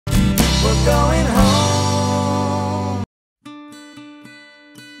We're going home.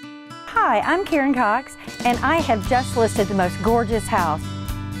 Hi, I'm Karen Cox, and I have just listed the most gorgeous house.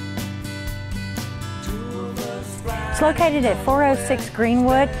 It's located at 406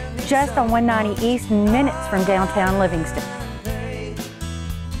 Greenwood, just on 190 East, minutes from downtown Livingston.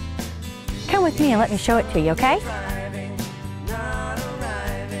 Come with me and let me show it to you, okay?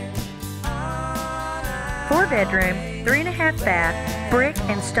 4-bedroom, 3.5 bath, brick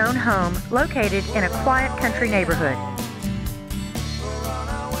and stone home located in a quiet country neighborhood.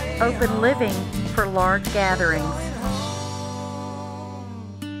 Open living for large gatherings.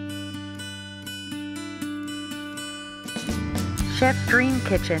 Chef's dream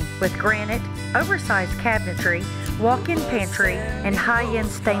kitchen with granite, oversized cabinetry, walk-in pantry, and high-end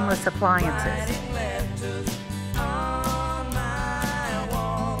stainless appliances.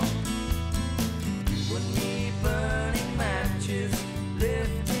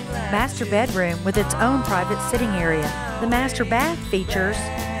 Master bedroom with its own private sitting area. The master bath features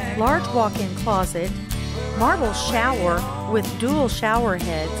large walk-in closet, marble shower with dual shower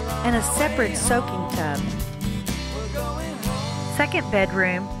heads, and a separate soaking tub. Second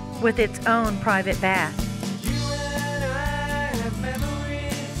bedroom with its own private bath.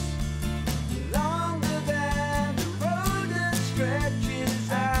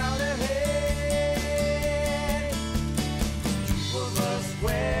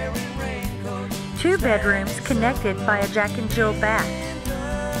 Two bedrooms connected by a Jack and Jill bath.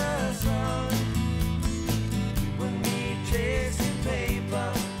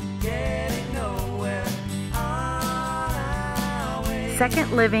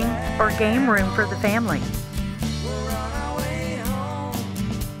 Second living or game room for the family.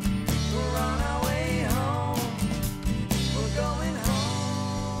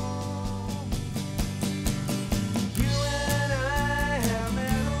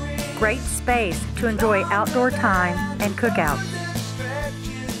 Great space to enjoy outdoor time and cookouts.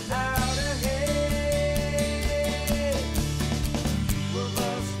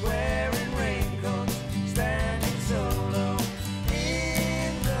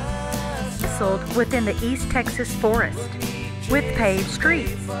 Nestled within the East Texas forest with paved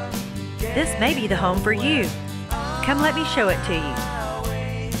streets. This may be the home for you. Come let me show it to you.